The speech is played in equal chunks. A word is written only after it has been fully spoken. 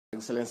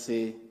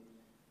Excellency,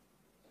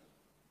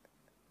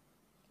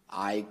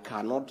 I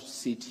cannot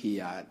sit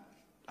here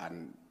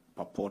and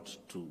purport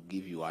to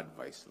give you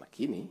advice.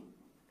 Lakini,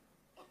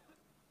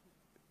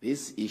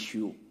 this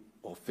issue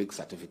of fake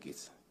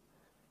certificates,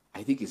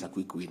 I think it's a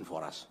quick win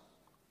for us.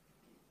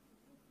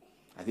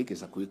 I think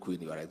it's a quick win,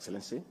 Your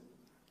Excellency.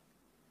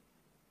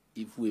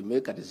 If we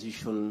make a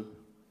decision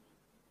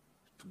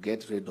to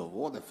get rid of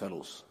all the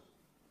fellows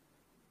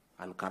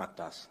and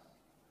characters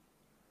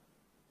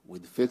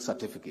with fake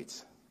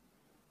certificates,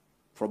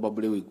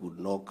 probably we could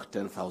knock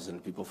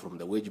 10,000 people from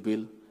the wage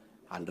bill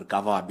and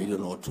recover $1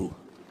 billion or $2 billion.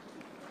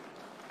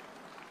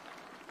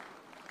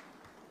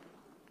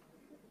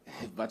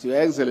 But Your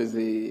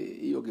Excellency,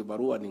 hiyo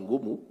kibarua ni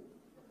ngumu.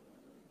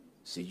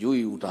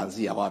 Sijui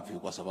utaanzia wapi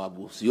kwa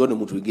sababu sioni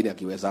mtu mwingine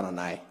akiwezana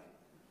naye.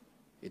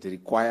 It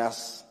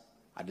requires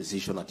a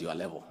decision at your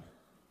level.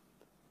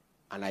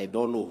 And I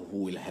don't know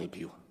who will help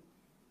you.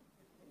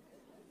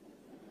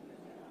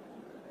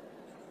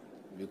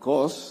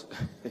 Because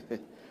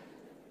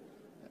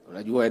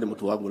unajua ni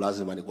mtu wangu,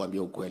 lazima nikwambie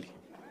ukweli.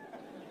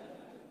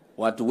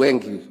 Watu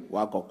wengi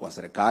wako kwa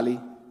serikali,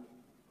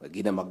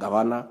 wengine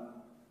magavana,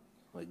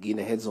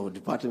 wengine heads of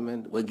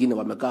department, wengine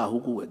wamekaa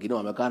huku, wengine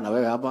wamekaa na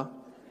wewe hapa.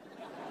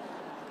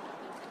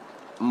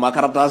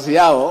 Makaratasi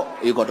yao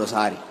iko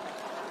dosari.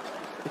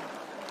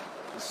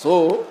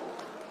 So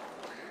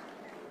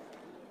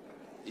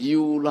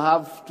you will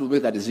have to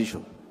make a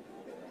decision.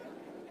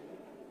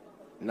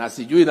 Na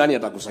sijui nani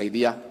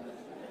atakusaidia.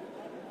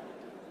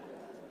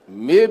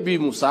 Maybe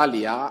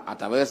Musalia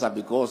ataweza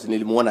because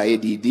nilimuona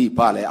ADD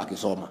pale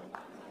akisoma.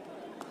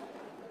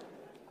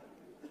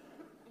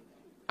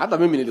 Hata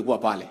mimi nilikuwa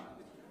pale.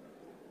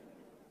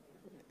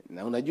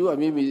 Na unajua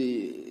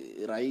mimi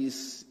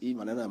rais, hii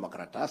maneno ya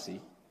makaratasi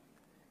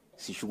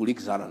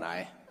sishughuliki sana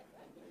naye.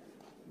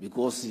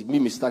 Because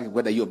mimi sitaki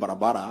kwenda hiyo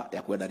barabara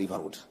ya kwenda River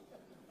Road.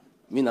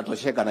 Mimi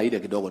natosheka na ile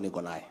kidogo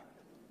niko naye.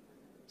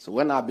 So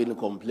when I've been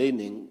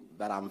complaining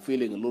that I'm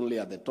feeling lonely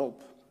at the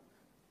top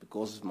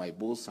because my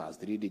boss has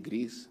 3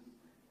 degrees,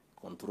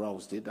 Controller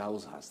of State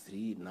House has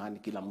 3, nani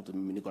kila mtu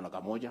mimi niko na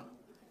kamoja.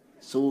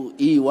 So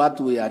hii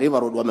watu ya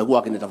River Road wamekuwa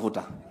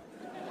wakinitafuta.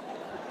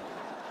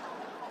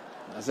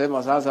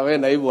 Nasema sasa wewe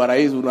naibu wa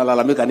rais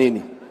unalalamika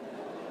nini?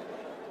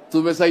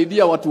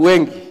 Tumesaidia watu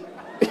wengi.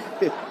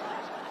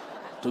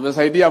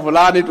 Tumesaidia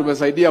fulani,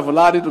 tumesaidia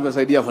fulani,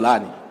 tumesaidia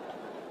fulani.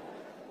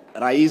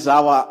 Rais,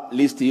 hawa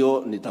list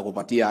hiyo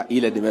nitakupatia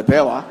ile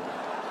nimepewa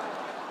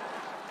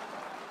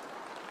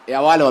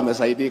ya wale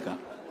wamesaidika.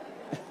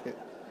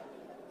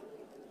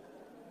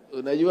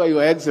 Unajua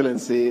Your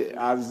Excellency,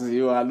 as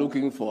you are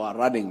looking for a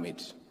running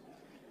mate,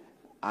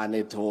 and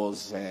it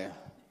was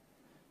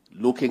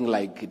looking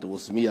like it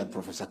was me and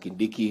Professor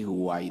Kindiki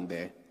who were in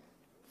the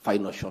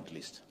final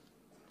shortlist.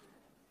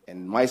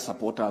 And my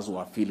supporters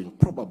were feeling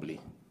probably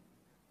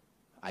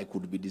I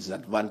could be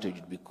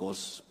disadvantaged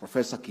because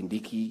Professor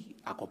Kindiki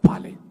ako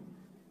pale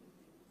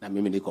na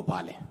mimi niko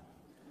pale.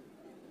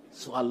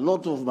 So a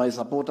lot of my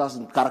supporters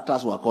and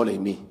characters were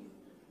calling me.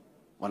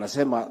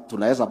 Wanasema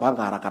tunaweza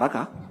panga haraka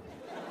haraka.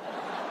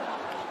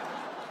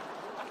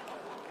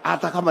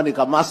 Hata kama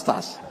nika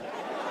masters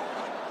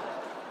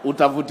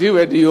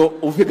utavutiwe ndio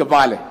ufike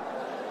pale.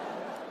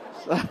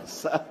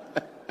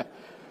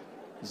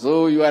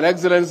 So Your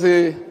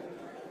Excellency,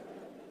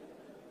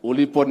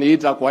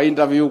 uliponiita kwa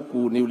interview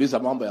kuniuliza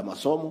mambo ya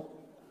masomo,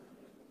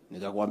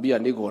 nikakwambia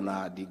niko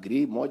na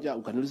degree moja,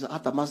 ukaniuliza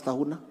hata master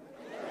huna.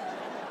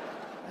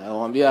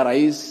 Nakwambia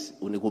rais,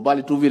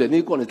 unikubali tu vile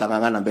niko,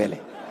 nitangangana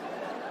mbele.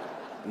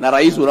 Na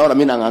rais unaona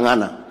mimi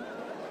nangangana.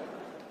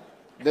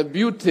 The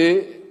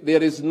beauty,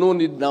 there is no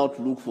need now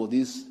to look for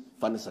these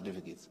funny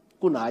certificates.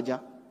 Kuna haja.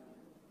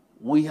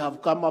 We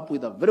have come up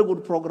with a very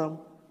good program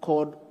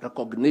called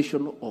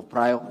Recognition of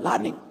Prior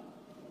Learning.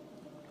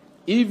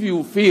 If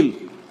you feel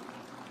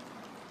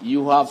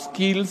you have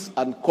skills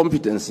and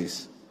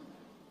competencies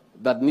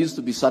that needs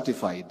to be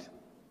certified,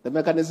 the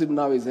mechanism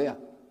now is there.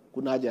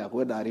 Kuna haja ya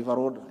kwenda River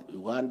Road,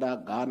 Uganda,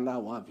 Ghana,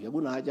 wapi,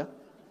 hakuna haja.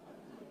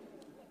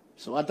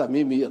 So hata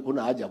mimi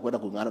hakuna haja ya kwenda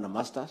kungana na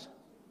masters.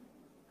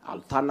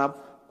 I'll turn up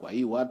kwa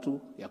hii watu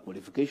ya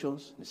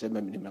qualifications,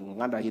 niseme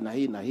nimengangana hii na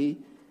hii na hii,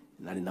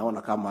 na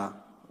ninaona kama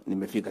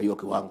nimefika hiyo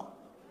kiwango.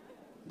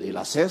 They'll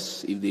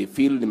assess if they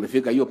feel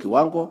nimefika hiyo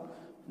kiwango,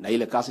 na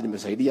ile kasi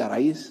nimesaidia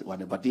rais,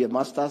 wanipatie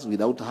masters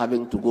without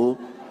having to go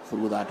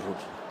through that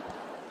route.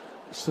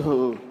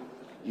 So,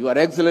 Your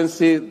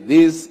Excellency,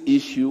 this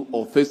issue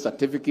of fake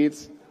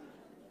certificates,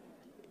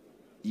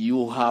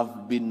 you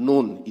have been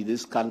known in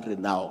this country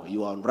now.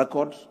 You are on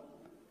record.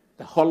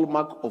 The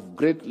hallmark of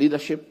great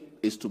leadership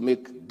is to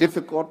make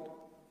difficult,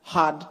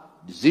 hard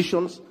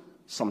decisions,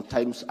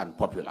 sometimes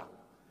unpopular.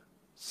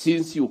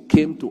 Since you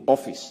came to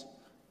office,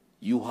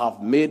 you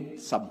have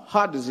made some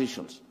hard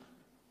decisions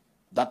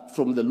that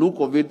from the look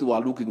of it were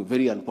looking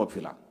very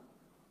unpopular.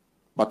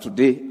 But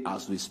today,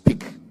 as we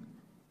speak,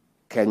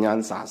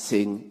 Kenyans are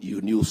saying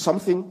you knew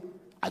something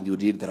and you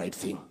did the right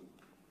thing.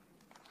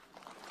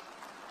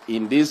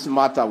 In this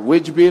matter,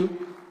 wage bill,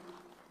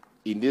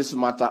 in this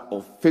matter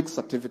of fake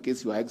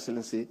certificates, Your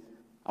Excellency,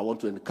 I want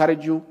to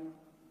encourage you,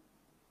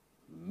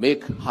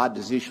 make hard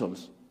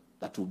decisions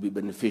that will be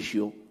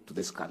beneficial to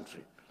this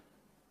country.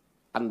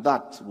 And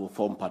that will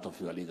form part of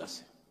your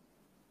legacy.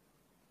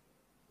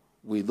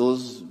 With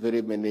those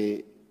very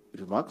many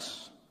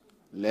remarks,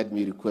 let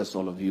me request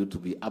all of you to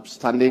be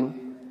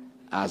upstanding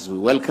as we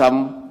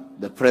welcome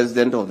the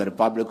President of the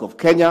Republic of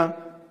Kenya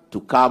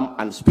to come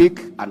and speak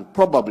and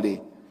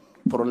probably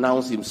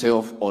pronounce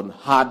himself on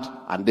hard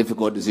and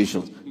difficult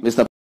decisions.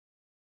 Mr.